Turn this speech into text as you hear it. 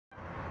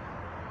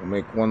I'll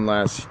make one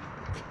last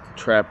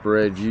Trapper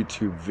Edge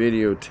YouTube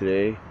video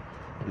today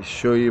to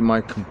show you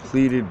my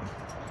completed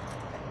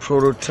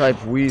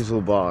prototype Weasel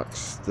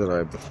Box that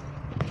I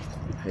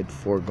had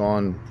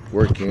foregone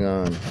working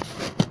on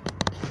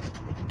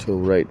till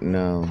right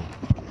now.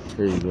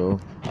 There you go.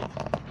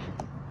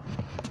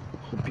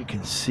 Hope you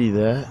can see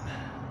that.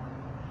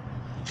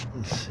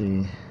 Let's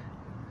see.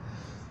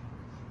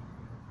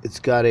 It's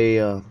got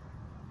a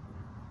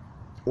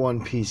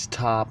one-piece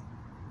top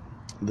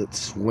that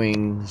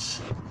swings.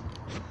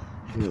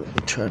 Here, let me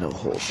try to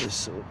hold this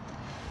so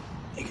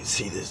you can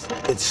see this.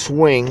 It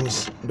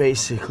swings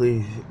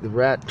basically. The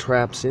rat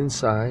trap's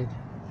inside,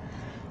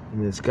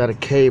 and it's got a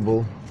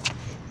cable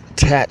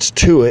attached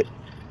to it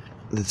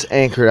that's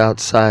anchored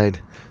outside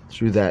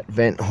through that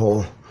vent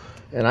hole.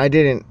 And I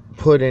didn't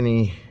put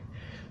any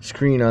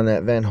screen on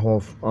that vent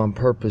hole on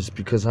purpose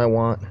because I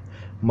want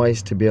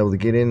mice to be able to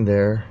get in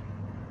there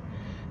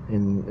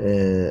and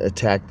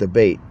attack the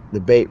bait.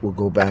 The bait will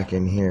go back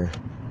in here.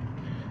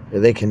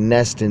 They can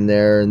nest in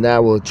there, and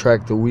that will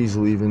attract the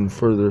weasel even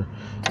further.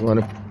 You want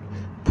to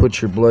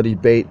put your bloody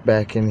bait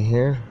back in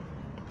here,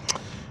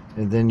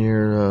 and then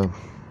your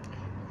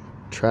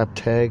trap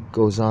tag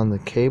goes on the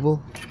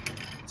cable.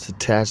 It's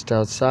attached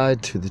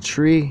outside to the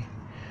tree,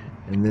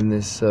 and then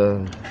this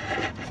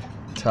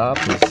top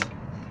is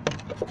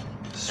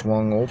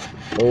swung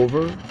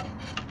over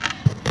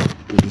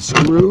with a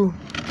screw.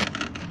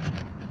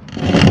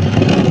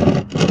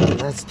 And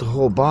that's the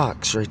whole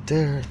box right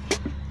there.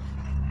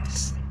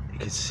 You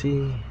can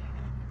see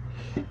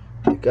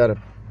you gotta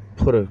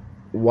put a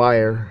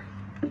wire,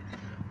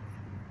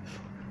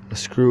 a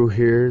screw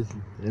here,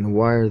 and a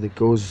wire that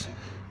goes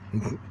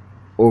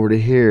over to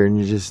here, and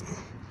it's just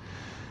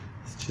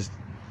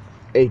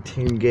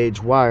 18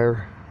 gauge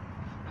wire.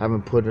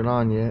 Haven't put it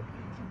on yet.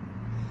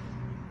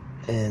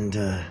 And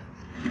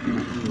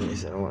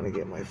anyways, I don't want to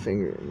get my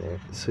finger in there.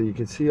 So you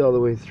can see all the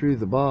way through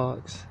the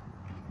box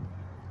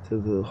to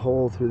the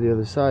hole through the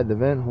other side, the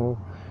vent hole,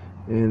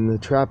 and the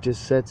trap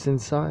just sets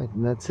inside,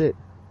 and that's it.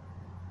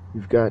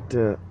 You've got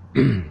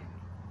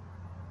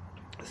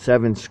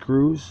 7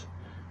 screws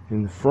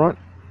in the front,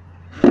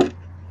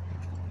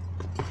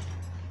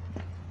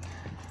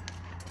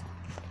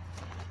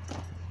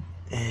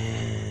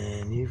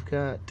 and you've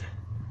got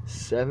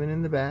 7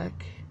 in the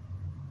back.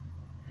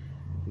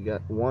 You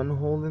got 1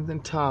 holding the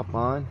top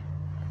on,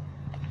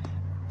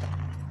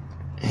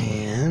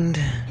 and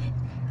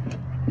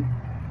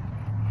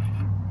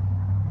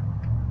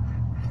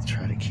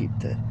try to keep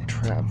that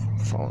trap from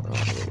falling all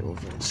the way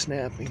over and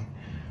snapping.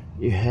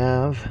 You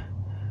have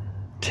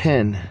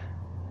 10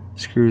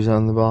 screws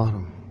on the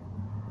bottom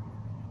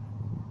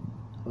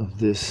of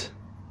this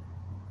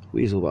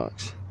Weasel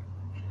Box.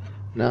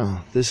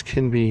 Now, this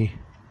can be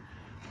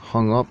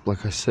hung up,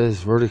 like I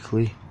says,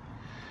 vertically.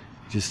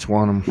 Just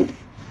want them to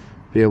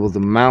be able to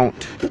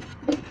mount.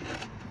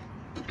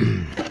 If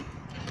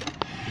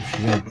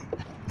you're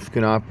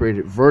going to operate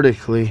it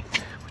vertically,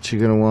 what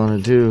you're going to want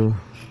to do,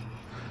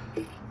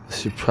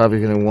 you're probably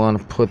going to want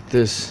to put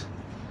this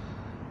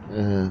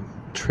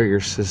trigger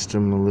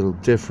system a little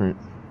different,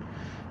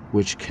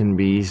 which can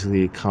be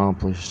easily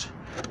accomplished.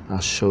 I'll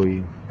show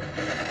you.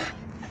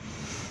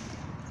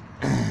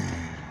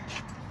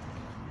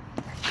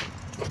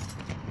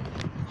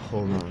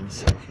 Hold on a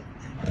second,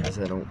 because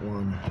I don't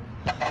want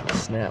to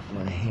snap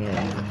my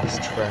hand on this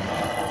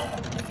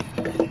trap.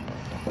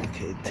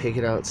 Okay, take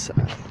it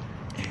outside.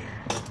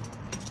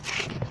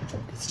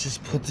 Let's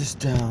just put this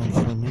down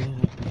for a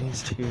minute up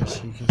against here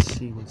so you can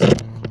see what's going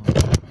on.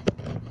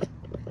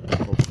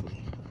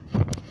 Hopefully.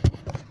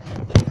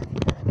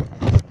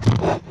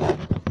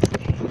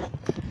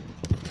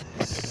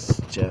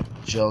 This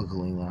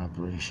juggling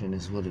operation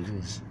is what it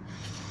is.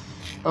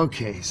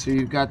 Okay, so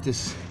you've got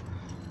this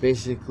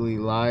basically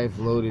live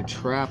loaded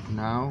trap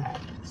now.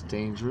 It's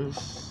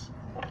dangerous.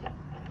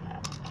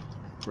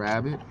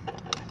 Grab it,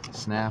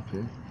 snap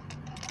it.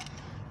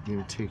 You're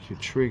going to take your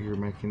trigger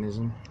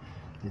mechanism.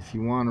 If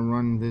you want to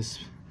run this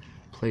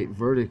plate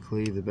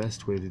vertically, the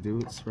best way to do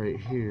it's right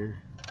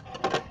here,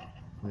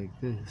 like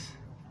this.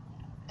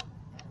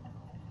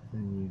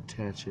 Then you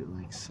attach it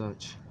like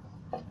such.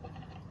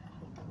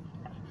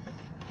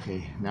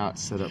 Okay, now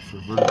it's set up for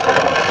vertical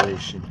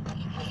operation.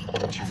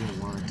 What you're going to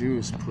want to do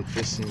is put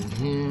this in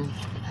here,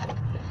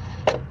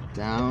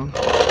 down,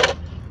 and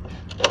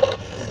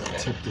I'll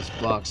tip this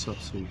box up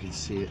so you can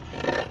see it.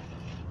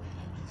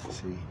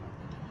 See?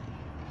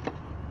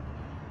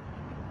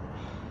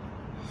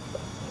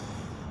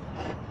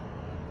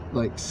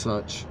 Like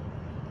such,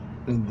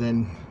 and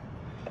then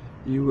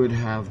you would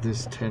have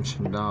this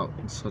tensioned out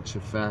in such a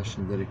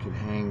fashion that it could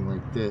hang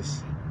like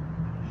this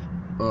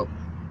up.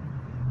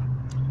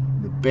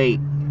 The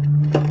bait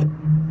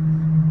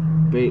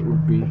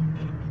would be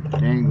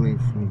dangling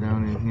from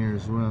down in here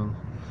as well.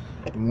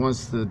 And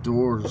once the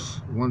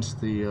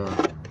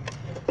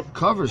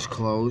cover's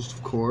closed,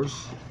 of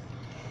course,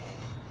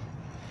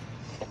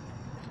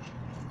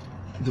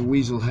 the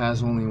weasel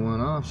has only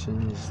one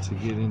option, is to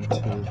get into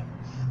the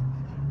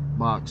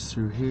box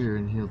through here,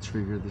 and he'll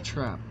trigger the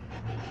trap.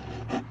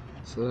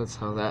 So that's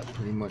how that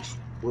pretty much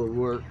will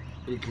work.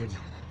 You could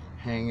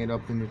hang it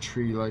up in the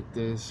tree like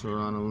this, or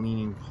on a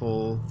leaning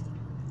pole.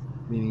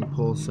 Leaning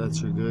pole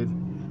sets are good,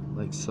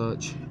 like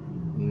such.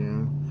 You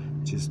know,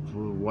 just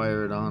we'll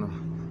wire it on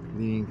a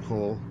leaning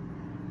pole.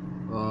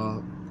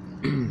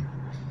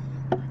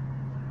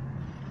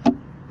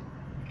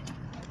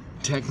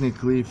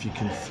 Technically, if you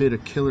can fit a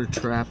killer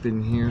trap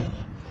in here,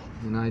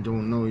 and I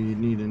don't know, you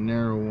need a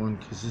narrow one,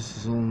 because this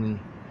is only,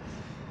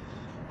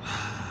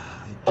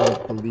 I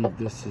don't believe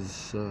this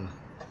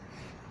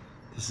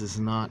is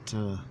not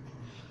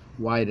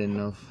wide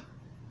enough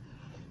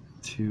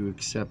to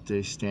accept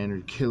a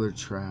standard killer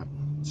trap.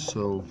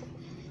 So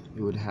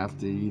it would have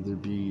to either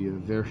be a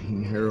very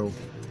narrow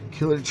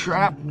killer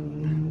trap,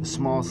 the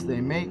smallest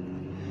they make,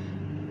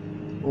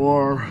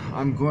 or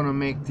I'm going to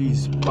make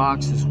these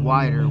boxes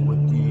wider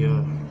with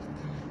the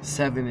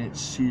 7-inch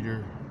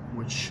cedar,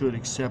 which should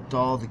accept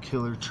all the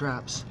killer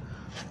traps.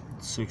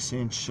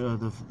 6-inch,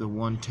 the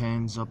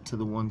 110s up to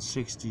the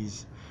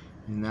 160s,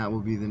 and that will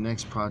be the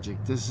next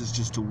project. This is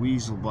just a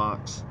Weasel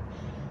Box,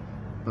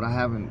 but I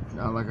haven't,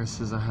 like I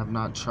said, I have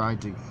not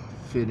tried to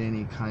fit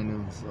any kind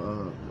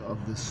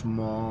of the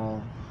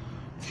small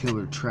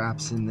killer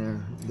traps in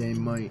there. They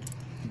might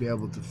be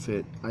able to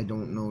fit, I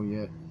don't know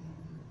yet.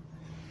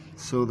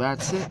 So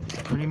that's it,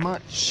 pretty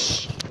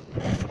much.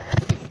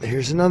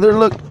 Here's another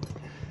look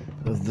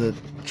of the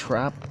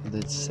trap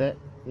that's set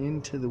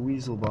into the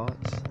Weasel Box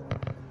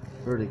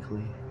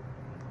vertically.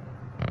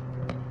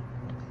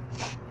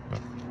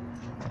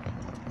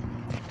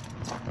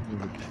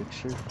 Here's a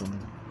picture from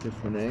a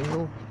different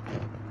angle.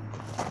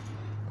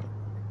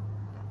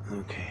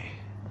 Okay,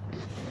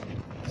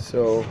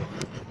 so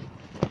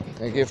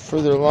I get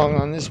further along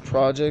on this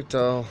project,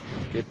 I'll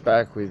get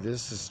back with you.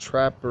 This is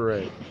Trapper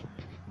 8,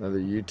 another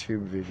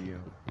YouTube video.